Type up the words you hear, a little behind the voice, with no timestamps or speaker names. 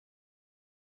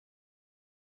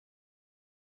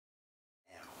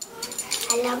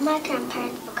I love my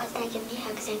grandparents because they give me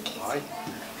hugs and kisses. Right.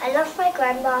 I love my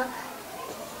grandma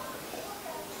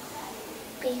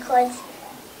because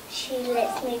she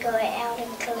lets me go out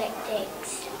and collect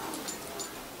eggs.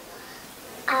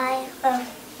 I love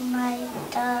my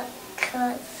dad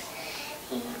because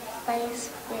he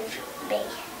plays with me.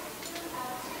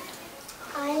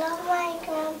 I love my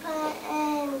grandpa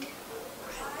and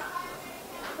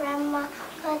grandma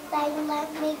because they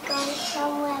let me go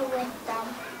somewhere with them.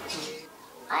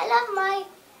 I love my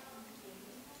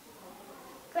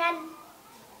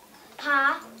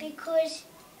grandpa because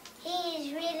he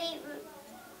is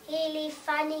really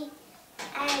funny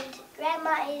and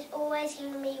grandma is always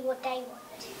giving me what they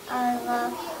want. I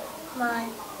love my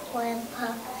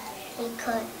grandpa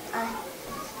because I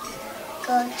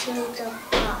go to the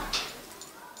bar.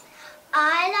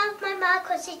 I love my mom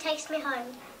because she takes me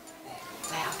home.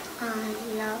 I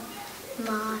love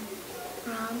my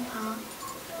grandpa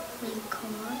because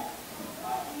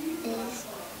he's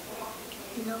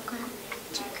look at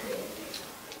chicken.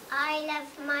 I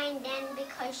love my nan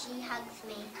because she hugs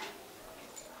me.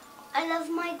 I love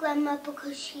my grandma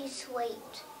because she's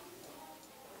sweet.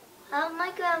 I love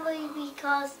my grandma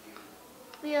because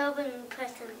we open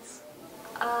presents.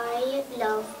 I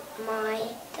love my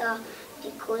dad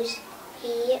because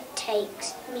he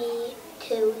takes me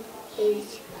to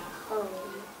his home.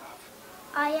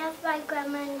 I love my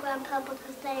grandma and grandpa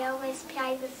because they always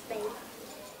play with me.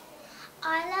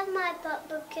 I love my pop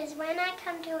because when I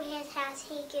come to his house,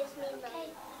 he gives me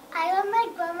money. I love my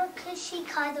grandma because she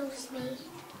cuddles me.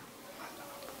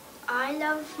 I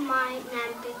love my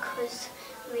nan because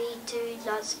we do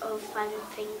lots of fun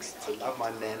things together. I love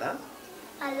my nana.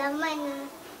 I love my nan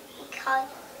because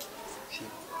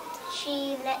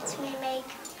she lets me make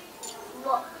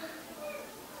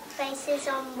faces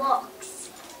on rocks.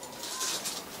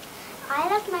 I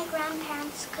love my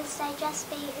grandparents because they just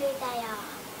be who they are.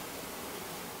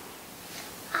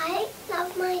 I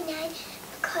love my nan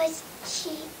because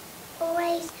she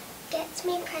always gets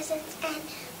me presents, and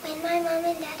when my mum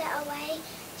and dad are away,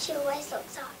 she always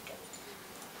looks after me.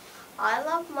 I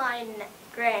love my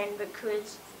gran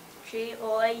because she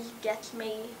always gets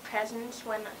me presents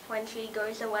when she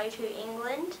goes away to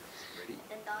England.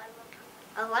 And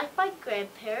I like my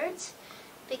grandparents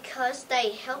because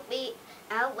they help me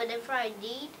out whenever I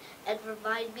need and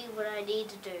remind me what I need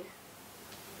to do.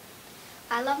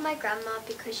 I love my grandma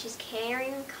because she's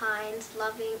caring, kind,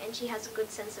 loving, and she has a good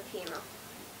sense of humour.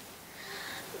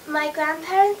 My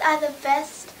grandparents are the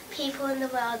best people in the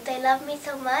world. They love me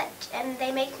so much and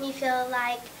they make me feel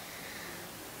like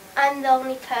I'm the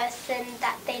only person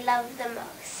that they love the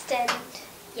most, and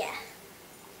yeah.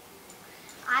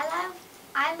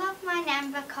 I love my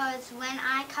nan because when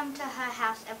I come to her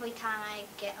house every time I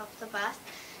get off the bus,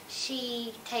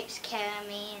 she takes care of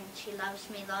me and she loves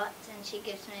me lots and she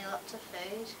gives me lots of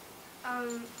food.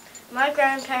 My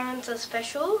grandparents are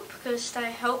special because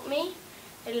they help me,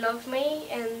 they love me,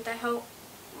 and they help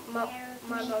my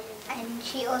mum. And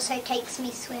she also takes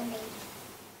me swimming.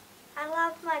 I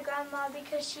love my grandma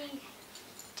because she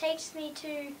takes me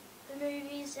to the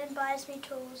movies and buys me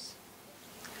tools.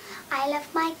 I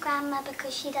love my grandma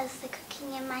because she does the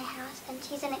cooking in my house and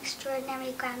she's an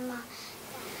extraordinary grandma.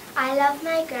 I love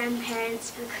my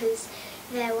grandparents because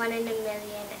they're 1 in a million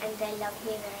and they love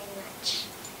me very much.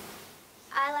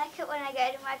 I like it when I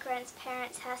go to my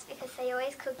grandparents' house because they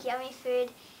always cook yummy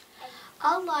food.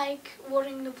 I like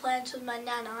watering the plants with my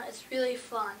nana. It's really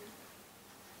fun.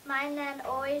 My nan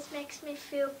always makes me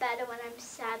feel better when I'm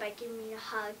sad by giving me a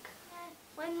hug.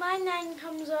 When my nan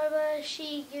comes over,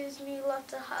 she gives me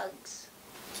lots of hugs.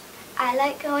 I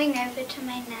like going over to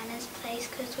my nana's place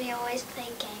because we always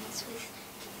play games with.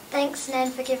 Thanks,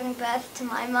 Nan, for giving birth to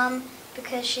my mum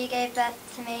because she gave birth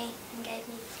to me and gave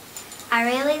me. I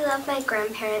really love my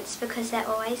grandparents because they're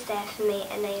always there for me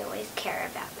and they always care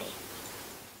about me.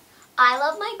 I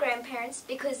love my grandparents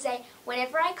because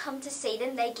whenever I come to see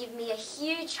them, they give me a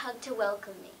huge hug to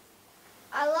welcome me.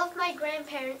 I love my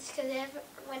grandparents because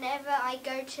whenever I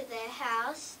go to their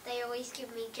house, they always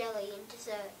give me jelly and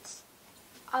desserts.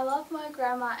 I love my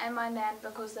grandma and my nan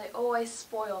because they always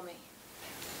spoil me.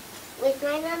 With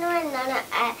my nana and nana,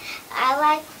 I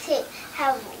like to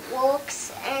have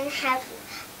walks and have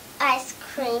ice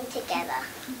cream together.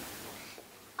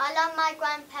 I love my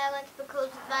grandparents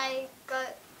because they go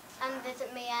and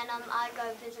visit me and I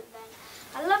go visit them.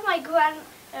 I love my gran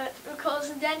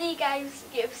because Danny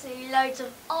gives me loads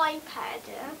of iPad.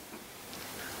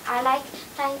 I like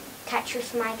playing catch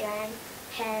with my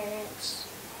grandparents.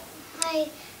 My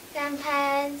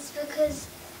grandparents because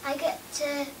I get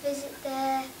to visit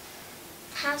their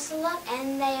house a lot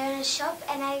and they own a shop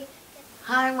and I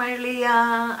Hi Maria,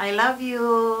 I love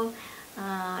you.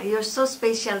 You're so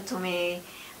special to me.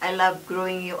 I love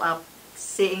growing you up,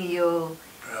 seeing you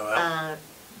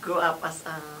grow up as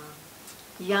a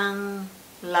young,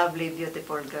 lovely,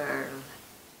 beautiful girl.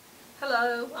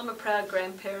 Hello, I'm a proud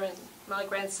grandparent. My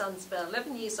grandson's about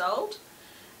 11 years old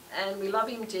and we love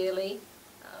him dearly.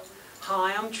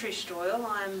 Hi, I'm Trish Doyle.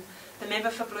 I'm the member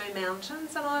for Blue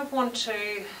Mountains and I want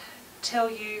to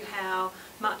tell you how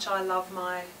much I love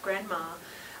my grandma.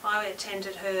 I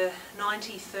attended her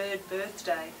 93rd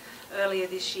birthday earlier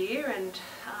this year, and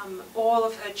all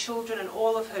of her children and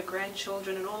all of her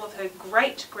grandchildren and all of her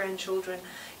great-grandchildren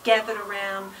gathered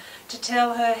around to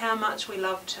tell her how much we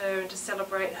loved her and to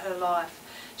celebrate her life.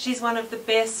 She's one of the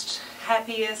best,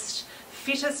 happiest,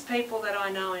 fittest people that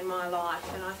I know in my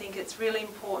life, and I think it's really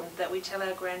important that we tell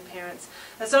our grandparents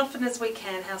as often as we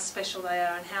can how special they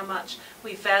are and how much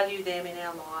we value them in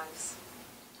our lives.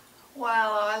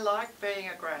 Well, I like being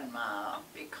a grandma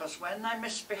because when they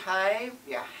misbehave,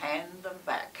 you hand them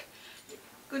back.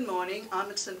 Good morning, I'm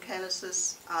at St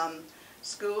Canice's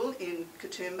school in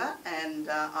Katoomba, and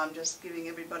I'm just giving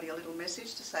everybody a little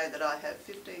message to say that I have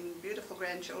 15 beautiful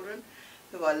grandchildren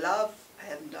who I love,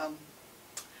 and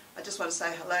I just want to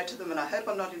say hello to them, and I hope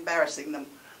I'm not embarrassing them.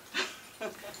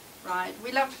 Right,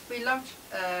 we love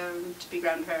to be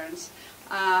grandparents.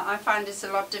 I find it's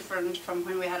a lot different from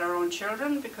when we had our own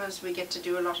children because we get to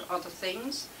do a lot of other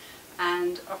things,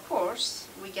 and of course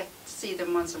we get to see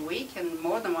them once a week and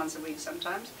more than once a week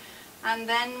sometimes, and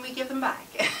then we give them back.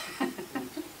 And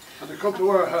they come to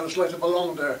our house like they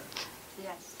belong there.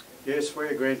 Yes. Yes,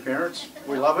 we're grandparents.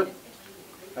 We love it.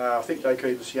 I think they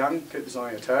keep us young, keep us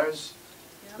on our toes.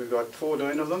 We've got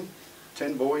 14 of them,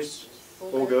 10 boys,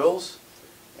 4 girls,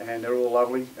 and they're all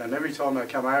lovely. And every time they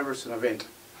come over, it's an event.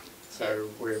 So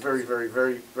we're very, very,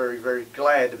 very, very, very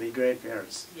glad to be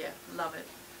grandparents. Yeah, love it.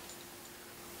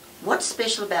 What's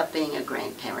special about being a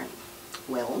grandparent?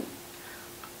 Well,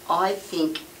 I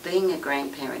think being a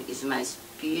grandparent is the most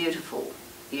beautiful,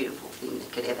 beautiful thing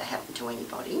that could ever happen to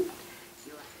anybody.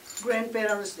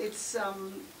 Grandparents, it's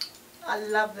I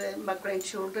love my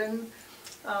grandchildren.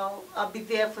 I'll be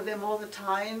there for them all the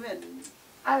time. And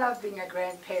I love being a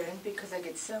grandparent because I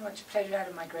get so much pleasure out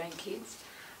of my grandkids.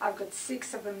 I've got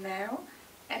 6 of them now,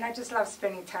 and I just love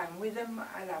spending time with them.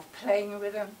 I love playing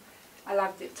with them. I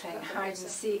love playing hide and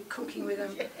seek, cooking with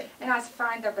them, and I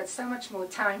find I've got so much more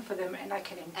time for them and I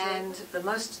can enjoy And the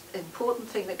most important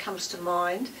thing that comes to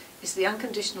mind is the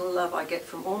unconditional love I get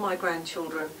from all my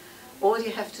grandchildren. All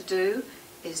you have to do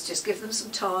is just give them some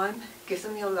time, give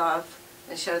them your love,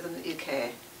 and show them that you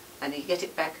care, and you get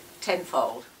it back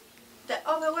tenfold. The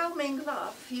overwhelming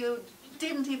love, you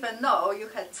didn't even know you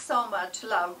had so much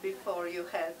love before you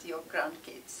had your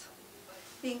grandkids.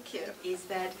 Thank you. Is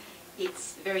that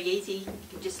it's very easy,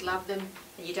 you just love them,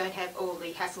 and you don't have all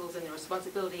the hassles and the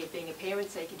responsibility of being a parent,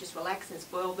 so you can just relax and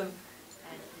spoil them.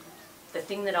 And the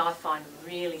thing that I find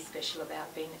really special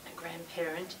about being a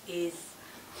grandparent is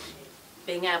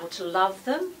being able to love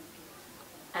them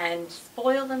and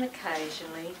spoil them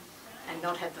occasionally and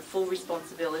not have the full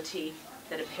responsibility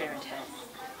that a parent has,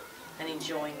 and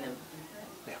enjoying them.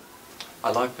 Yeah.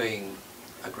 I like being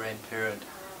a grandparent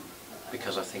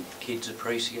because I think kids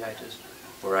appreciate it.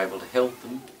 We're able to help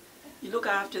them. You look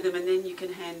after them and then you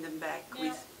can hand them back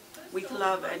with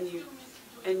love, and you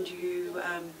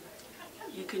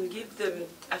can give them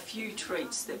a few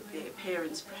treats that their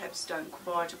parents perhaps don't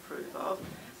quite approve of.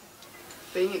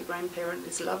 Being a grandparent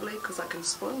is lovely because I can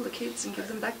spoil the kids and give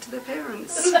them back to their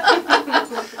parents.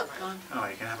 Oh,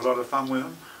 you can have a lot of fun with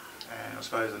them, and I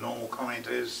suppose the normal comment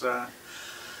is at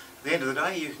the end of the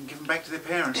day you can give them back to their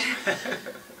parents.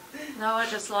 No, I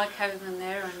just like having them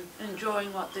there and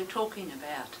enjoying what they're talking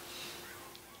about.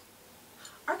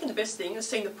 I reckon the best thing is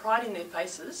seeing the pride in their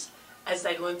faces as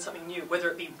they learn something new, whether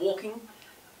it be walking,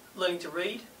 learning to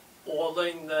read, or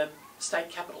learning the state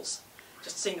capitals.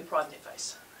 Just seeing the pride in their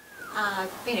face.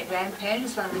 Being a grandparent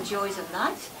is one of the joys of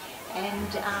life, and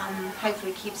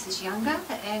hopefully keeps us younger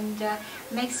and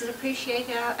makes us appreciate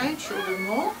our own children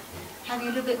more, having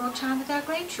a little bit more time with our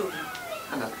grandchildren.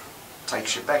 And it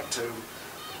takes you back to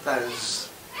those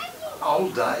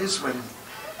old days when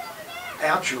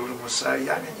our children were so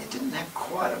young and you didn't have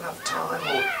quite enough time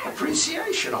or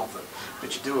appreciation of them,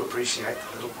 but you do appreciate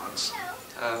the little ones.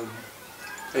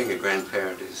 Being a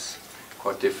grandparent is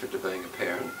quite different to being a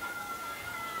parent.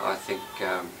 I think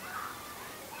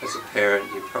as a parent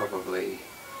you're probably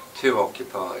too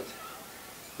occupied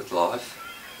with life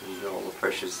and all the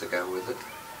pressures that go with it.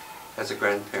 As a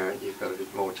grandparent you've got a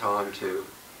bit more time to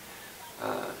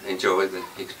enjoy the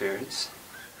experience.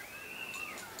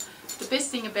 The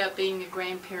best thing about being a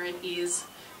grandparent is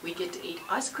We get to eat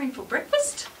ice cream for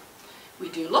breakfast. We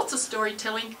do lots of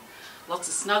storytelling, lots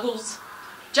of snuggles,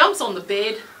 jumps on the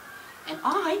bed, and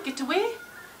I get to wear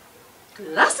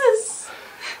glasses.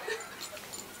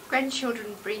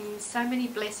 Grandchildren bring so many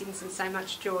blessings and so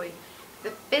much joy.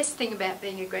 The best thing about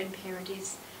being a grandparent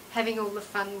is having all the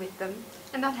fun with them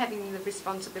and not having the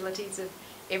responsibilities of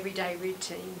everyday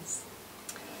routines.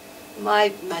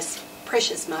 My most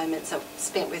precious moments are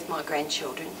spent with my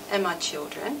grandchildren and my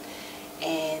children,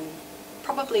 and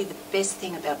probably the best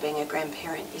thing about being a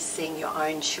grandparent is seeing your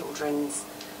own children's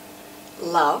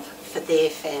love for their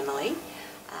family.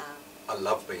 I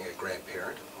love being a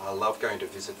grandparent. I love going to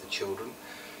visit the children,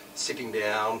 sitting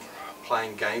down,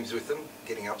 playing games with them.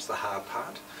 Getting up's the hard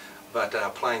part, but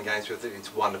playing games with it,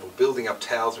 it's wonderful. Building up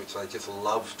towers which they just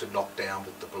love to knock down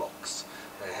with the blocks.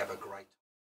 They have a great